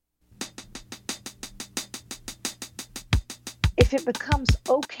if it becomes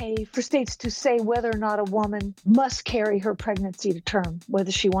okay for states to say whether or not a woman must carry her pregnancy to term, whether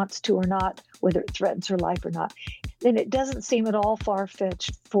she wants to or not, whether it threatens her life or not, then it doesn't seem at all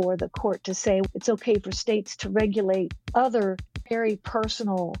far-fetched for the court to say it's okay for states to regulate other very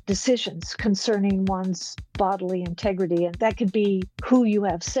personal decisions concerning one's bodily integrity. And that could be who you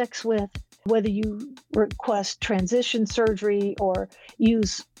have sex with, whether you request transition surgery or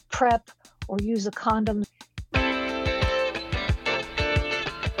use PrEP or use a condom.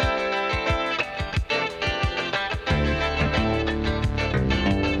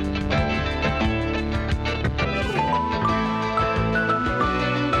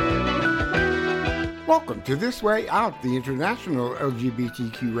 Welcome to This Way Out, the international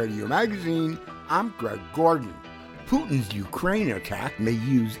LGBTQ radio magazine. I'm Greg Gordon. Putin's Ukraine attack may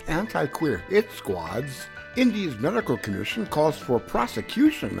use anti-queer hit squads. India's medical commission calls for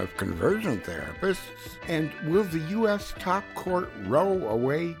prosecution of conversion therapists. And will the U.S. top court row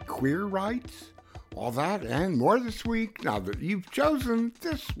away queer rights? All that and more this week, now that you've chosen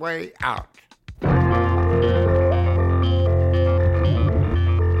This Way Out.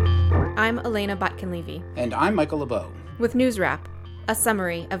 I'm Elena Botkin-Levy. And I'm Michael LeBeau. With News Wrap, a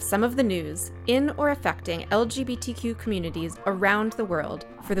summary of some of the news in or affecting LGBTQ communities around the world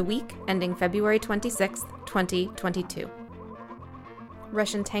for the week ending February 26, 2022.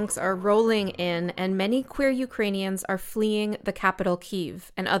 Russian tanks are rolling in, and many queer Ukrainians are fleeing the capital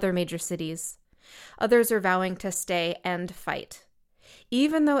Kyiv and other major cities. Others are vowing to stay and fight.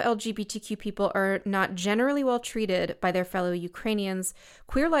 Even though LGBTQ people are not generally well treated by their fellow Ukrainians,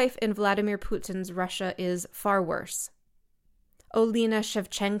 queer life in Vladimir Putin's Russia is far worse. Olena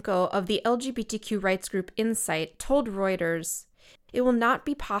Shevchenko of the LGBTQ rights group Insight told Reuters, "It will not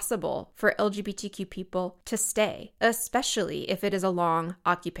be possible for LGBTQ people to stay, especially if it is a long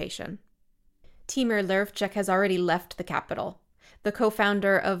occupation." Timur Lervchuk has already left the capital. The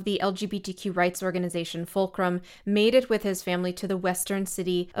co-founder of the LGBTQ rights organization Fulcrum made it with his family to the western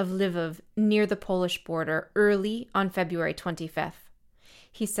city of Lviv near the Polish border early on February 25th.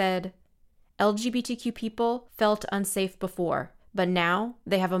 He said, "LGBTQ people felt unsafe before, but now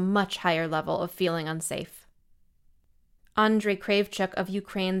they have a much higher level of feeling unsafe." Andrei Kravchuk of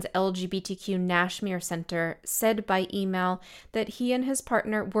Ukraine's LGBTQ Nashmir Center said by email that he and his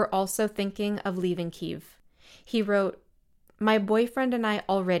partner were also thinking of leaving Kyiv. He wrote, "My boyfriend and I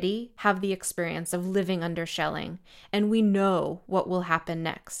already have the experience of living under shelling, and we know what will happen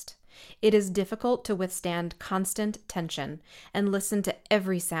next. It is difficult to withstand constant tension and listen to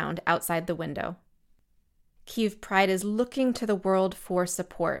every sound outside the window." Kyiv Pride is looking to the world for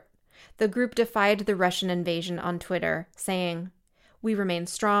support. The group defied the Russian invasion on Twitter, saying, "We remain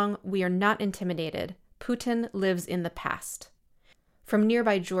strong, we are not intimidated. Putin lives in the past." From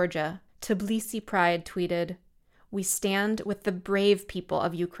nearby Georgia, Tbilisi Pride tweeted, "We stand with the brave people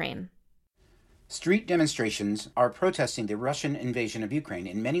of Ukraine." Street demonstrations are protesting the Russian invasion of Ukraine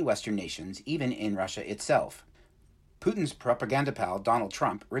in many Western nations, even in Russia itself. Putin's propaganda pal, Donald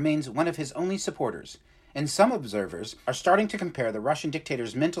Trump, remains one of his only supporters, and some observers are starting to compare the Russian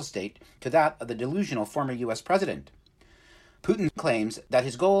dictator's mental state to that of the delusional former U.S. president. Putin claims that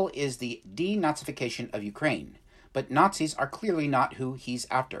his goal is the denazification of Ukraine, but Nazis are clearly not who he's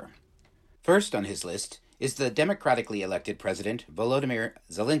after. First on his list is the democratically elected president Volodymyr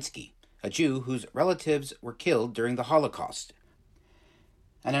Zelensky, a Jew whose relatives were killed during the Holocaust.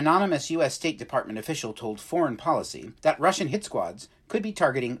 An anonymous U.S. State Department official told Foreign Policy that Russian hit squads could be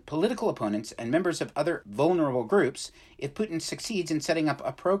targeting political opponents and members of other vulnerable groups if Putin succeeds in setting up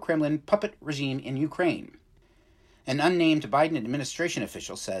a pro-Kremlin puppet regime in Ukraine. An unnamed Biden administration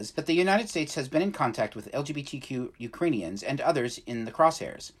official says that the United States has been in contact with LGBTQ Ukrainians and others in the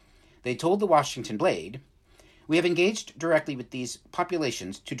crosshairs. They told the Washington Blade, "We have engaged directly with these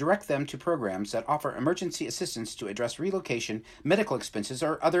populations to direct them to programs that offer emergency assistance to address relocation, medical expenses,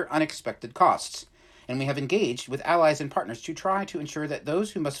 or other unexpected costs. And we have engaged with allies and partners to try to ensure that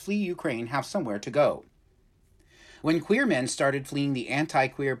those who must flee Ukraine have somewhere to go." When queer men started fleeing the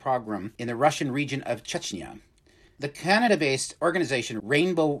anti-queer pogrom in the Russian region of Chechnya, the Canada-based organization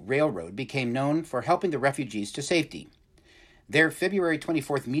Rainbow Railroad became known for helping the refugees to safety. Their February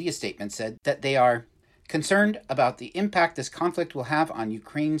 24th media statement said that they are concerned about the impact this conflict will have on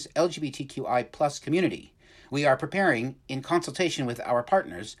Ukraine's LGBTQI+ community. We are preparing, in consultation with our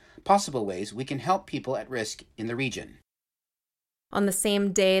partners, possible ways we can help people at risk in the region. On the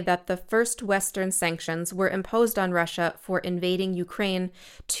same day that the first Western sanctions were imposed on Russia for invading Ukraine,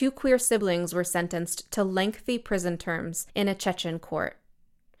 2 queer siblings were sentenced to lengthy prison terms in a Chechen court.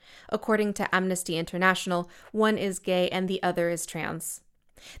 According to Amnesty International, one is gay and the other is trans.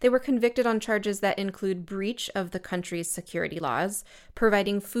 They were convicted on charges that include breach of the country's security laws,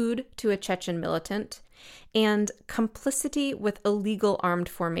 providing food to a Chechen militant, and complicity with illegal armed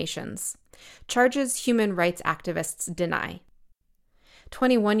formations, charges human rights activists deny.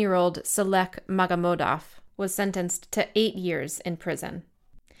 21-year-old Salek Magamodov was sentenced to 8 years in prison.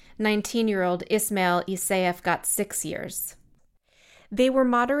 19-year-old Ismail Isaev got 6 years. They were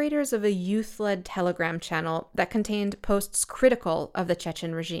moderators of a youth-led Telegram channel that contained posts critical of the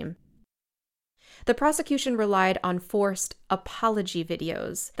Chechen regime. The prosecution relied on forced apology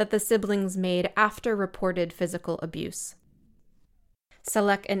videos that the siblings made after reported physical abuse.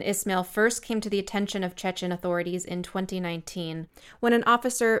 Salek and Ismail first came to the attention of Chechen authorities in 2019 when an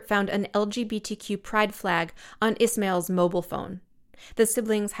officer found an LGBTQ pride flag on Ismail's mobile phone. The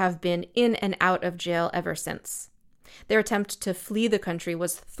siblings have been in and out of jail ever since. Their attempt to flee the country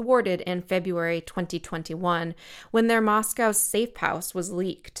was thwarted in February 2021 when their Moscow safe house was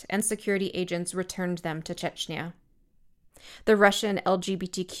leaked and security agents returned them to Chechnya. The Russian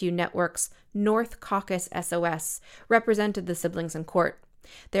LGBTQ network's North Caucasus SOS represented the siblings in court.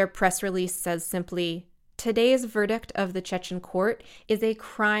 Their press release says simply, "Today's verdict of the Chechen court is a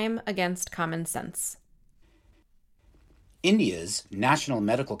crime against common sense." India's National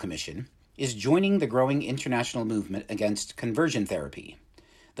Medical Commission is joining the growing international movement against conversion therapy.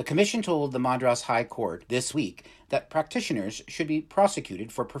 The commission told the Madras High Court this week that practitioners should be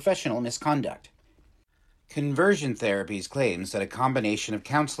prosecuted for professional misconduct. Conversion therapy's claims that a combination of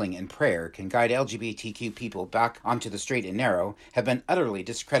counseling and prayer can guide LGBTQ people back onto the straight and narrow have been utterly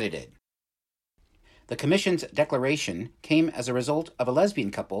discredited. The commission's declaration came as a result of a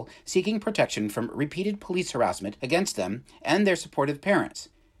lesbian couple seeking protection from repeated police harassment against them and their supportive parents.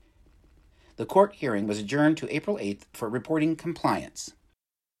 The court hearing was adjourned to April 8th for reporting compliance.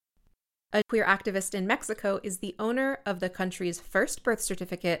 A queer activist in Mexico is the owner of the country's first birth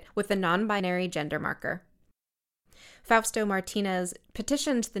certificate with a non-binary gender marker. Fausto Martinez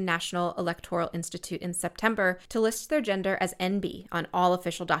petitioned the National Electoral Institute in September to list their gender as NB on all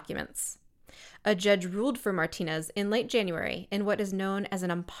official documents. A judge ruled for Martinez in late January in what is known as an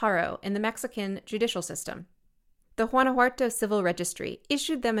amparo in the Mexican judicial system. The Guanajuato Civil Registry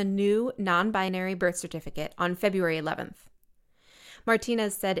issued them a new non-binary birth certificate on February 11th.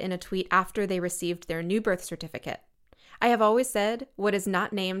 Martinez said in a tweet after they received their new birth certificate, "I have always said, what is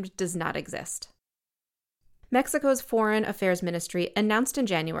not named does not exist." Mexico's Foreign Affairs Ministry announced in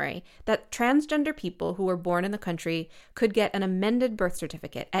January that transgender people who were born in the country could get an amended birth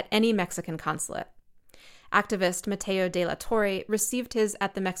certificate at any Mexican consulate. Activist Mateo de la Torre received his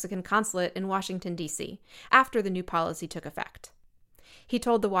at the Mexican consulate in Washington, D.C., after the new policy took effect. He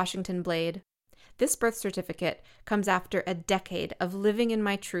told the Washington Blade, "This birth certificate comes after a decade of living in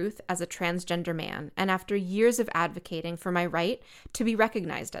my truth as a transgender man and after years of advocating for my right to be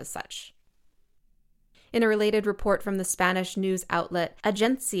recognized as such." In a related report from the Spanish news outlet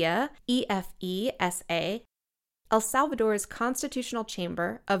Agencia EFE-SA, El Salvador's Constitutional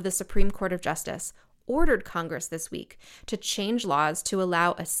Chamber of the Supreme Court of Justice ordered Congress this week to change laws to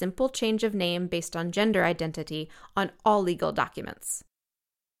allow a simple change of name based on gender identity on all legal documents.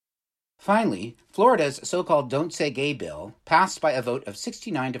 Finally, Florida's so-called Don't Say Gay bill passed by a vote of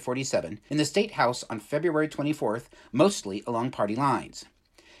 69 to 47 in the State House on February 24th, mostly along party lines.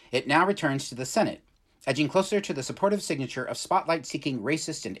 It now returns to the Senate, edging closer to the supportive signature of spotlight-seeking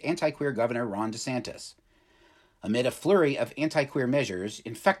racist and anti-queer Governor Ron DeSantis. Amid a flurry of anti-queer measures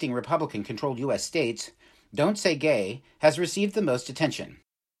infecting Republican-controlled U.S. states, Don't Say Gay has received the most attention.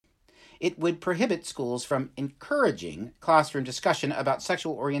 It would prohibit schools from encouraging classroom discussion about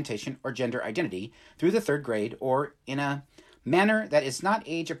sexual orientation or gender identity through the 3rd grade or in a manner that is not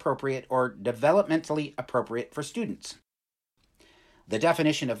age-appropriate or developmentally appropriate for students. The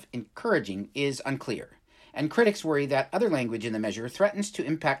definition of encouraging is unclear, and critics worry that other language in the measure threatens to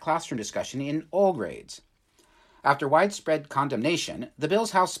impact classroom discussion in all grades. After widespread condemnation, the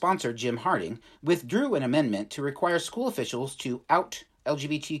bill's House sponsor, Jim Harding, withdrew an amendment to require school officials to out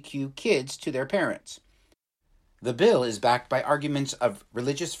LGBTQ kids to their parents. The bill is backed by arguments of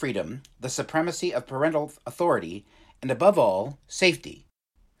religious freedom, the supremacy of parental authority, and above all, safety.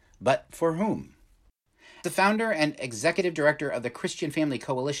 But for whom? The founder and executive director of the Christian Family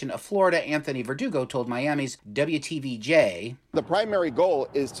Coalition of Florida, Anthony Verdugo, told Miami's WTVJ, "The primary goal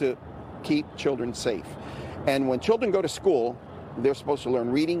is to keep children safe. And when children go to school, they're supposed to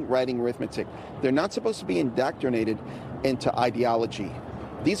learn reading, writing, arithmetic. They're not supposed to be indoctrinated into ideology.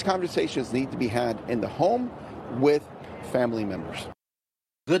 These conversations need to be had in the home with family members."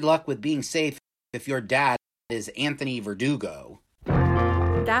 Good luck with being safe if your dad is Anthony Verdugo.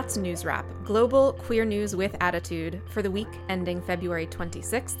 That's News Wrap, global queer news with attitude for the week ending February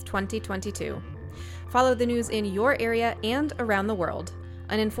 26th, 2022. Follow the news in your area and around the world.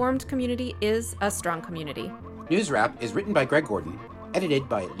 An informed community is a strong community. News Wrap is written by Greg Gordon, edited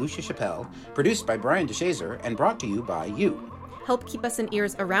by Lucia Chappelle, produced by Brian DeShazer, and brought to you by you. Help keep us in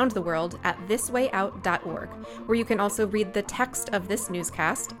ears around the world at thiswayout.org, where you can also read the text of this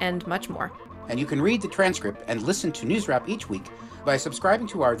newscast and much more. And you can read the transcript and listen to News Wrap each week by subscribing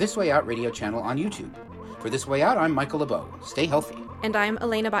to our This Way Out radio channel on YouTube. For This Way Out, I'm Michael LeBeau. Stay healthy. And I'm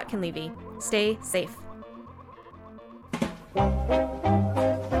Elena Botkin-Levy. Stay safe.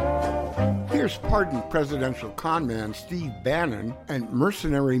 Here's pardoned presidential conman Steve Bannon and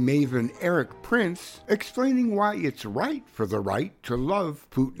mercenary maven Erik Prince explaining why it's right for the right to love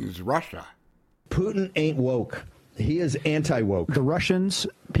Putin's Russia. Putin ain't woke. He is anti-woke. The Russians,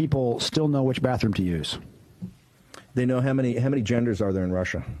 people still know which bathroom to use. They know how many genders are there in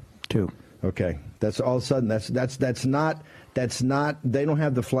Russia? 2. Okay. That's all of a sudden that's not they don't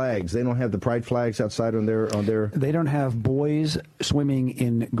have the flags. They don't have the pride flags outside on their They don't have boys swimming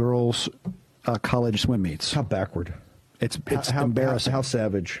in girls' college swim meets. How backward. It's embarrassing. How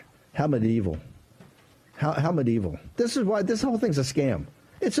savage. How medieval. How medieval. This is why this whole thing's a scam.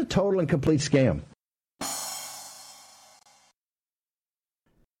 It's a total and complete scam.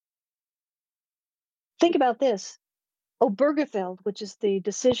 Think about this. Obergefell, which is the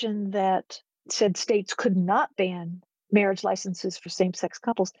decision that said states could not ban marriage licenses for same-sex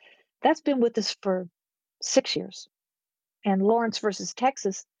couples, that's been with us for 6 years. And Lawrence versus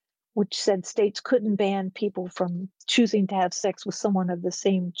Texas, which said states couldn't ban people from choosing to have sex with someone of the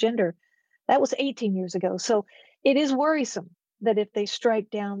same gender, that was 18 years ago. So it is worrisome that if they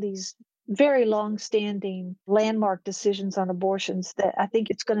strike down these very long-standing landmark decisions on abortions, that I think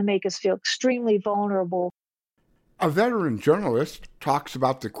it's going to make us feel extremely vulnerable. A veteran journalist talks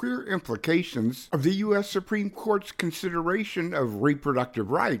about the queer implications of the U.S. Supreme Court's consideration of reproductive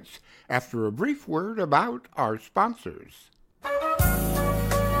rights after a brief word about our sponsors.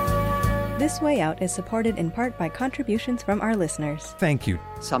 This Way Out is supported in part by contributions from our listeners. Thank you.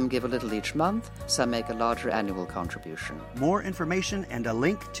 Some give a little each month, some make a larger annual contribution. More information and a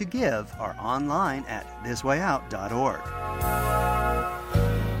link to give are online at thiswayout.org.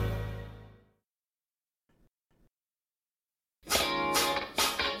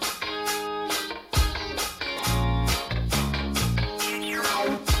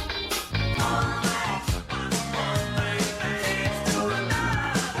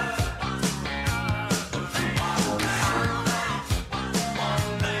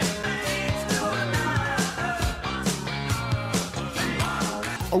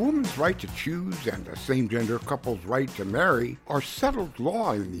 A woman's right to choose and a same-gender couple's right to marry are settled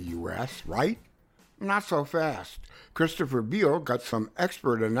law in the U.S., right? Not so fast. Christopher Beale got some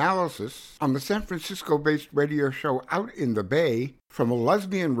expert analysis on the San Francisco-based radio show Out in the Bay from a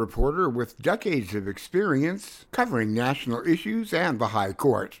lesbian reporter with decades of experience covering national issues and the High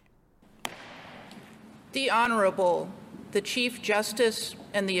Court. The Honorable, the Chief Justice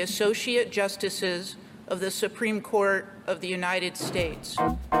and the Associate Justices of the Supreme Court of the United States.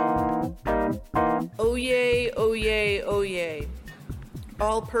 Oyez, oyez, oyez.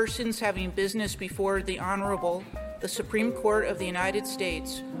 All persons having business before the Honorable, the Supreme Court of the United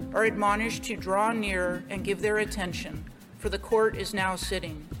States, are admonished to draw near and give their attention, for the court is now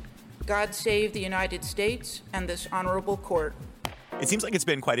sitting. God save the United States and this honorable court. It seems like it's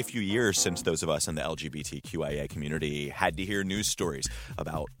been quite a few years since those of us in the LGBTQIA community had to hear news stories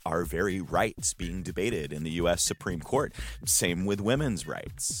about our very rights being debated in the U.S. Supreme Court. Same with women's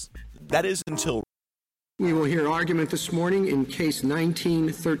rights. That is until... We will hear argument this morning in Case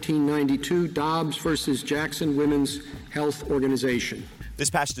 19-1392, Dobbs versus Jackson Women's Health Organization. This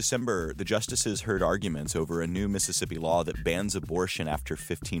past December, the justices heard arguments over a new Mississippi law that bans abortion after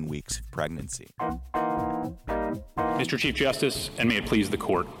 15 weeks of pregnancy. Mr. Chief Justice, and may it please the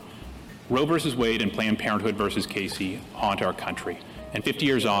court, Roe v. Wade and Planned Parenthood v. Casey haunt our country, and 50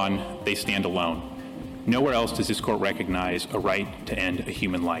 years on, they stand alone. Nowhere else does this court recognize a right to end a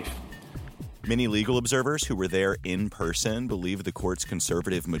human life. Many legal observers who were there in person believe the court's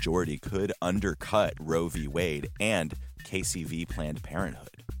conservative majority could undercut Roe v. Wade and Casey v. Planned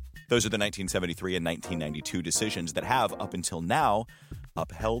Parenthood. Those are the 1973 and 1992 decisions that have, up until now,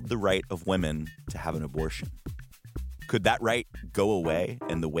 upheld the right of women to have an abortion. Could that right go away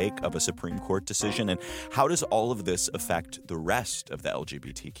in the wake of a Supreme Court decision? And how does all of this affect the rest of the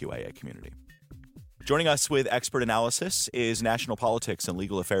LGBTQIA community? Joining us with expert analysis is national politics and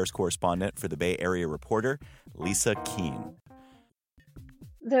legal affairs correspondent for the Bay Area Reporter, Lisa Keene.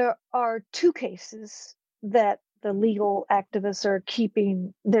 There are two cases that the legal activists are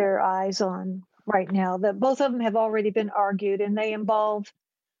keeping their eyes on right now. That both of them have already been argued, and they involve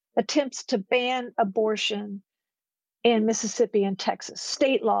attempts to ban abortion in Mississippi and Texas,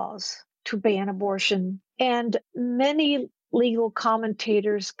 state laws to ban abortion. And many legal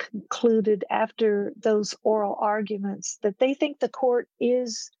commentators concluded after those oral arguments that they think the court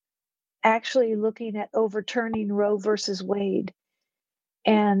is actually looking at overturning Roe versus Wade.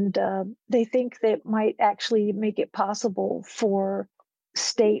 And they think that might actually make it possible for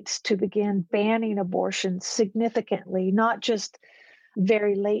states to begin banning abortion significantly, not just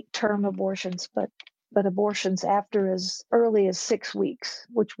very late term abortions, but abortions after as early as 6 weeks,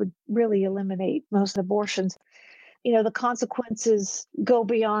 which would really eliminate most abortions. You know, the consequences go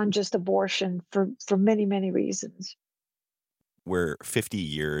beyond just abortion for many, many reasons. We're 50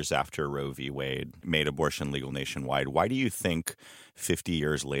 years after Roe v. Wade made abortion legal nationwide. Why do you think 50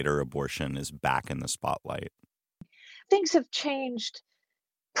 years later abortion is back in the spotlight? Things have changed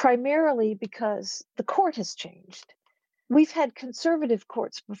primarily because the court has changed. We've had conservative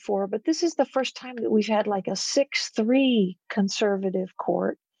courts before, but this is the first time that we've had like a 6-3 conservative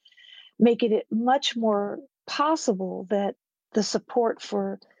court, making it much more possible that the support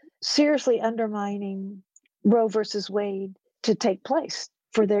for seriously undermining Roe versus Wade to take place,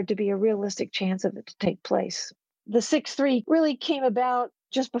 for there to be a realistic chance of it to take place. The 6-3 really came about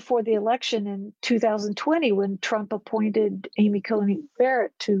just before the election in 2020 when Trump appointed Amy Coney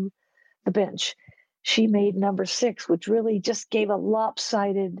Barrett to the bench. She made number 6, which really just gave a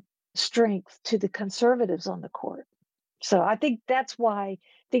lopsided strength to the conservatives on the court. So I think that's why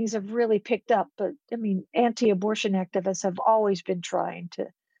things have really picked up. But I mean, anti-abortion activists have always been trying to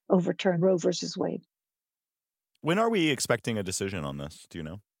overturn Roe versus Wade. When are we expecting a decision on this? Do you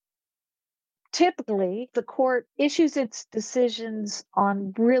know? Typically, the court issues its decisions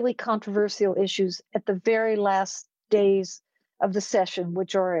on really controversial issues at the very last days of the session,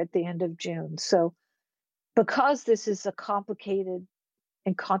 which are at the end of June. So because this is a complicated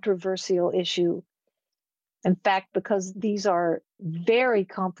and controversial issue, in fact, because these are very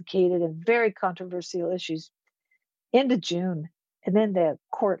complicated and very controversial issues, into June, and then the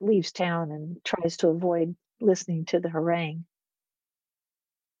court leaves town and tries to avoid listening to the harangue.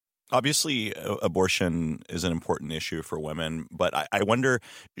 Obviously, abortion is an important issue for women, but I wonder,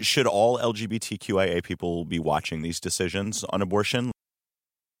 should all LGBTQIA people be watching these decisions on abortion?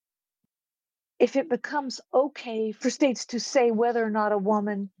 If it becomes okay for states to say whether or not a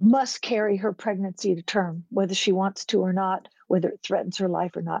woman must carry her pregnancy to term, whether she wants to or not, whether it threatens her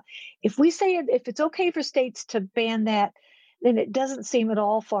life or not, if we say it, if it's okay for states to ban that, then it doesn't seem at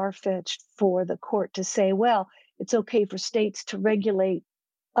all far-fetched for the court to say, well, it's okay for states to regulate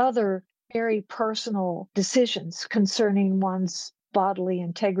other very personal decisions concerning one's bodily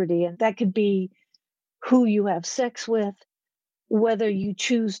integrity. And that could be who you have sex with, whether you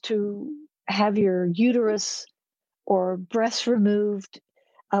choose to have your uterus or breasts removed,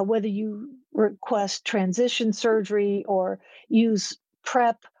 whether you request transition surgery or use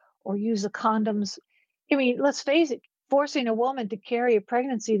PrEP or use the condoms. I mean, let's face it, forcing a woman to carry a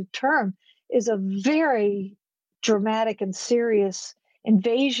pregnancy to term is a very dramatic and serious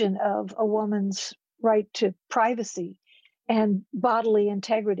invasion of a woman's right to privacy and bodily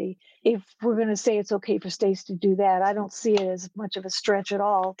integrity. If we're going to say it's okay for states to do that, I don't see it as much of a stretch at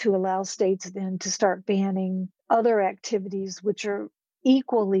all to allow states then to start banning other activities which are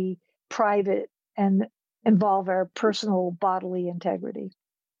equally private and involve our personal bodily integrity.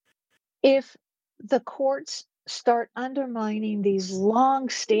 If the courts start undermining these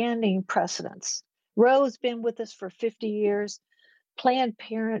long-standing precedents, Roe's been with us for 50 years. Planned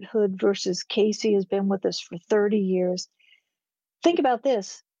Parenthood versus Casey has been with us for 30 years. Think about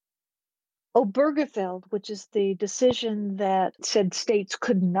this. Obergefell, which is the decision that said states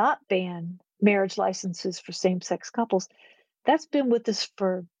could not ban marriage licenses for same-sex couples, that's been with us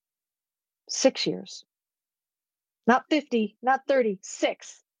for 6 years. Not 50, not 30,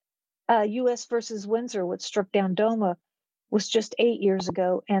 6. U.S. versus Windsor, which struck down DOMA, was just 8 years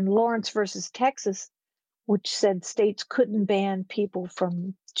ago. And Lawrence versus Texas, which said states couldn't ban people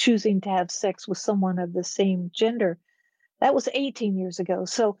from choosing to have sex with someone of the same gender, that was 18 years ago.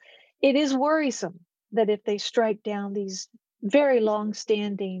 So it is worrisome that if they strike down these very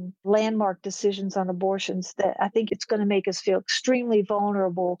long-standing landmark decisions on abortions, that I think it's going to make us feel extremely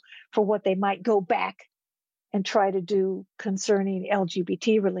vulnerable for what they might go back and try to do concerning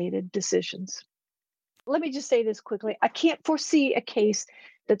LGBT-related decisions. Let me just say this quickly. I can't foresee a case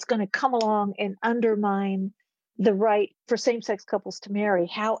that's going to come along and undermine the right for same-sex couples to marry.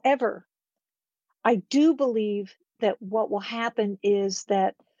 However, I do believe that what will happen is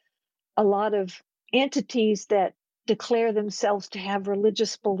that a lot of entities that declare themselves to have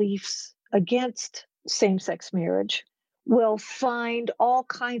religious beliefs against same-sex marriage will find all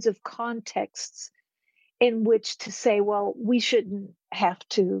kinds of contexts in which to say, well, we shouldn't have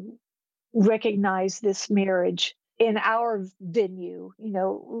to recognize this marriage in our venue,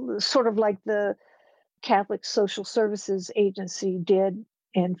 sort of like the Catholic Social Services Agency did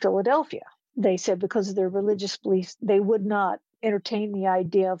in Philadelphia. They said because of their religious beliefs, they would not entertain the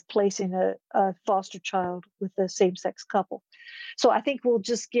idea of placing a foster child with a same-sex couple. So I think we'll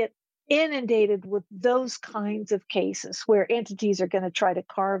just get inundated with those kinds of cases where entities are going to try to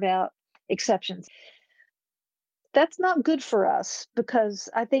carve out exceptions. That's not good for us, because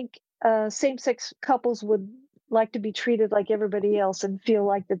I think same-sex couples would like to be treated like everybody else and feel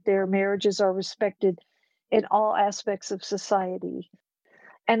like that their marriages are respected in all aspects of society.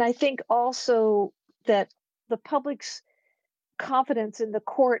 And I think also that the public's confidence in the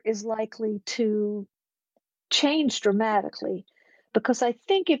court is likely to change dramatically, because I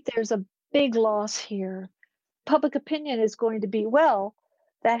think if there's a big loss here, public opinion is going to be, well,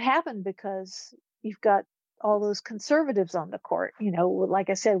 that happened because you've got all those conservatives on the court, like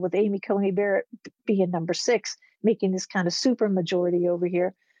I said, with Amy Coney Barrett being number 6, making this kind of super majority over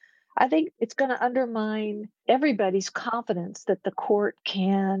here. I think it's going to undermine everybody's confidence that the court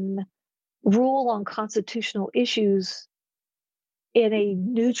can rule on constitutional issues in a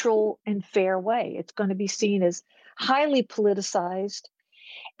neutral and fair way. It's going to be seen as highly politicized.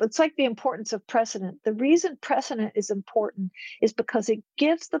 But it's like the importance of precedent. The reason precedent is important is because it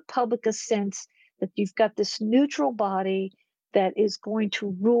gives the public a sense that you've got this neutral body that is going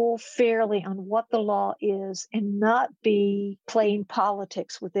to rule fairly on what the law is and not be playing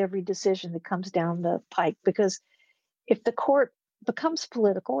politics with every decision that comes down the pike. Because if the court becomes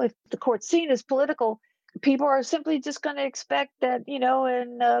political, if the court's seen as political, people are simply just going to expect that,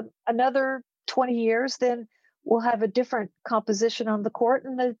 in another 20 years, then we'll have a different composition on the court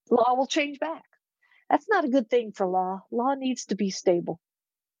and the law will change back. That's not a good thing for law. Law needs to be stable.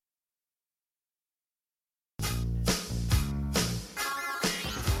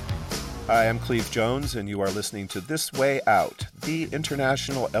 Hi, I'm Cleve Jones, and you are listening to This Way Out, the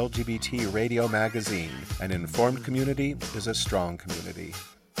international LGBT radio magazine. An informed community is a strong community.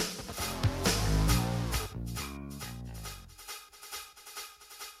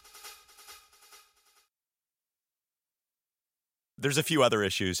 There's a few other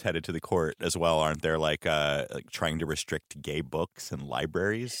issues headed to the court as well, aren't there? Like trying to restrict gay books in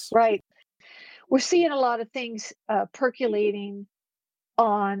libraries. Right. We're seeing a lot of things percolating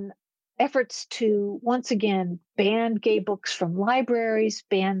on efforts to, once again, ban gay books from libraries,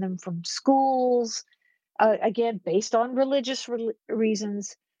 ban them from schools, again, based on religious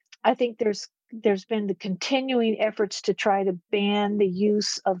reasons. I think there's been the continuing efforts to try to ban the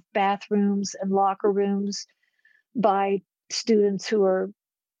use of bathrooms and locker rooms by students who are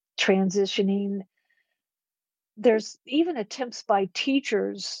transitioning. There's even attempts by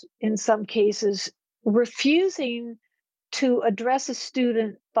teachers, in some cases, refusing to address a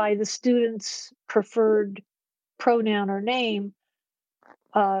student by the student's preferred pronoun or name,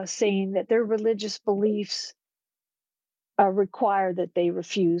 saying that their religious beliefs require that they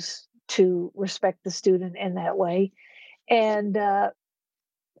refuse to respect the student in that way. And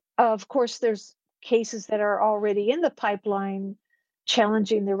of course, there's cases that are already in the pipeline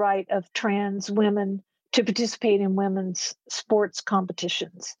challenging the right of trans women to participate in women's sports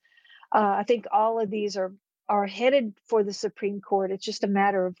competitions. I think all of these are headed for the Supreme Court. It's just a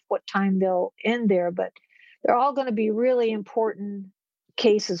matter of what time they'll end there, but they're all going to be really important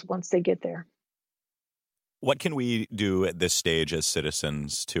cases once they get there. What can we do at this stage as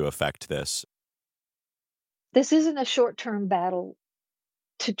citizens to affect this? This isn't a short-term battle.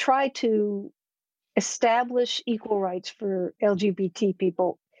 To try to establish equal rights for LGBT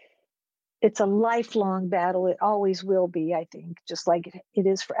people, it's a lifelong battle. It always will be, I think, just like it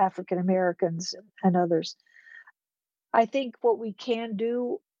is for African Americans and others. I think what we can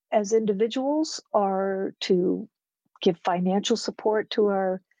do as individuals are to give financial support to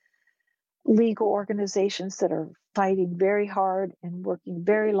our legal organizations that are fighting very hard and working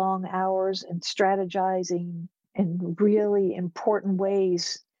very long hours and strategizing in really important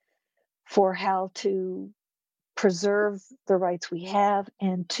ways for how to preserve the rights we have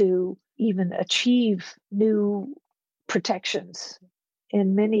and to even achieve new protections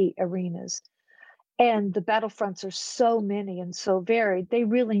in many arenas. And the battlefronts are so many and so varied, they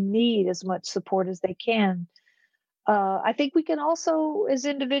really need as much support as they can. I think we can also, as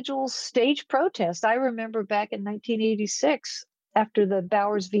individuals, stage protests. I remember back in 1986, after the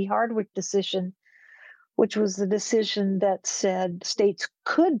Bowers v. Hardwick decision, which was the decision that said states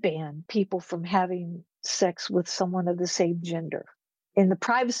could ban people from having sex with someone of the same gender in the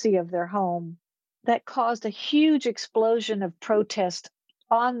privacy of their home. That caused a huge explosion of protest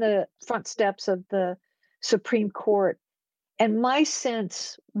on the front steps of the Supreme Court. And my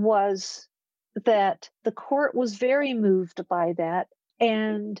sense was that the court was very moved by that,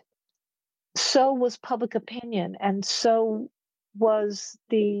 and so was public opinion, and so was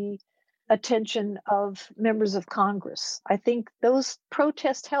the attention of members of Congress. I think those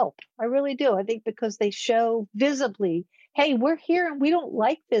protests help. I really do. I think because they show visibly, hey, we're here and we don't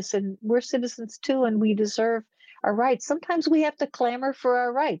like this, and we're citizens too, and we deserve our rights. Sometimes we have to clamor for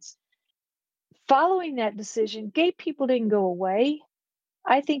our rights. Following that decision, gay people didn't go away.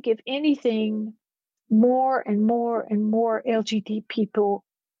 I think, if anything, more and more and more LGBT people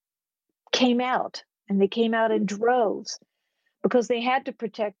came out, and they came out in droves because they had to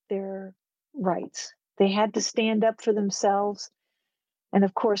protect their rights. They had to stand up for themselves. And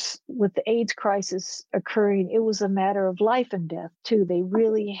of course, with the AIDS crisis occurring, it was a matter of life and death too. They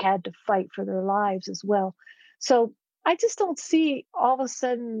really had to fight for their lives as well. So I just don't see all of a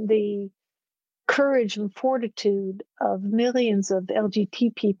sudden the courage and fortitude of millions of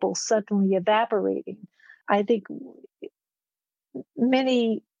LGBT people suddenly evaporating. I think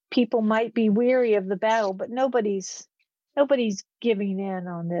many people might be weary of the battle, but nobody's giving in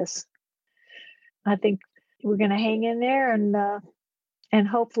on this. I think we're going to hang in there, and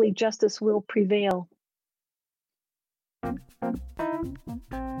hopefully justice will prevail.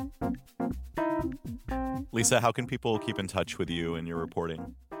 Lisa, how can people keep in touch with you and your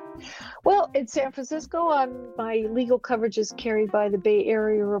reporting? Well, in San Francisco, my legal coverage is carried by the Bay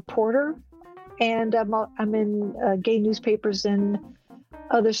Area Reporter, and I'm in gay newspapers in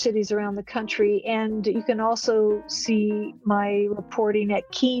other cities around the country. And you can also see my reporting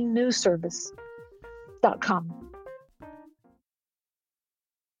at keennewsservice.com.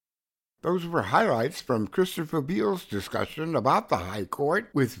 Those were highlights from Christopher Beale's discussion about the High Court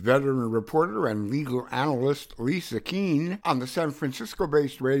with veteran reporter and legal analyst Lisa Keene on the San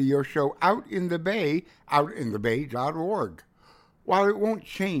Francisco-based radio show Out in the Bay, outinthebay.org. While it won't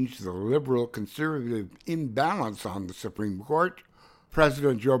change the liberal-conservative imbalance on the Supreme Court,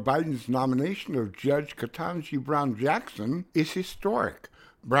 President Joe Biden's nomination of Judge Ketanji Brown Jackson is historic.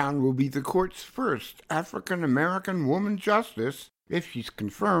 Brown will be the court's first African-American woman justice if she's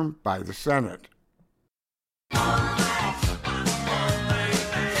confirmed by the Senate.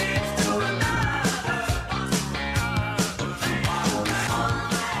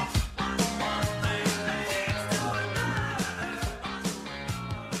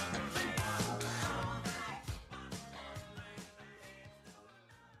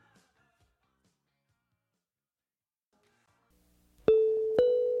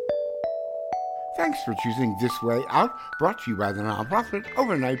 Thanks for choosing This Way Out, brought to you by the nonprofit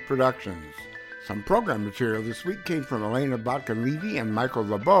Overnight Productions. Some program material this week came from Elena Botkin-Levy and Michael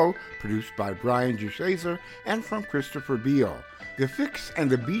LeBeau, produced by Brian DeShazer, and from Christopher Beale. The Fix and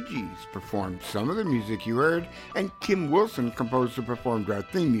the Bee Gees performed some of the music you heard, and Kim Wilson composed and performed our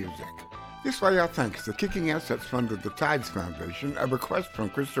theme music. This Way Out thanks the Kicking Assets Fund of the Tides Foundation, a request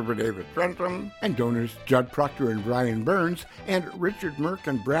from Christopher David Trentham, and donors Judd Proctor and Brian Burns, and Richard Merck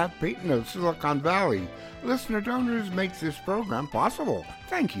and Brad Payton of Silicon Valley. Listener donors make this program possible.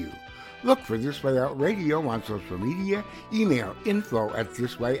 Thank you. Look for This Way Out Radio on social media, email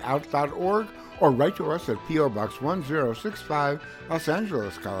info@thiswayout.org, or write to us at P.O. Box 1065, Los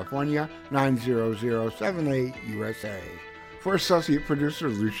Angeles, California, 90078, USA. For associate producer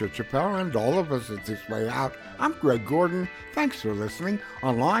Lucia Chappelle and all of us at This Way Out, I'm Greg Gordon. Thanks for listening,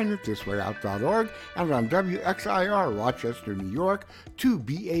 online at thiswayout.org and on WXIR Rochester, New York,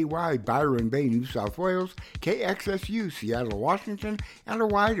 2BAY Byron Bay, New South Wales, KXSU Seattle, Washington, and a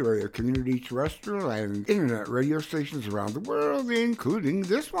wide array of community terrestrial and internet radio stations around the world, including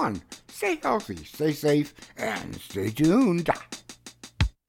this one. Stay healthy, stay safe, and stay tuned.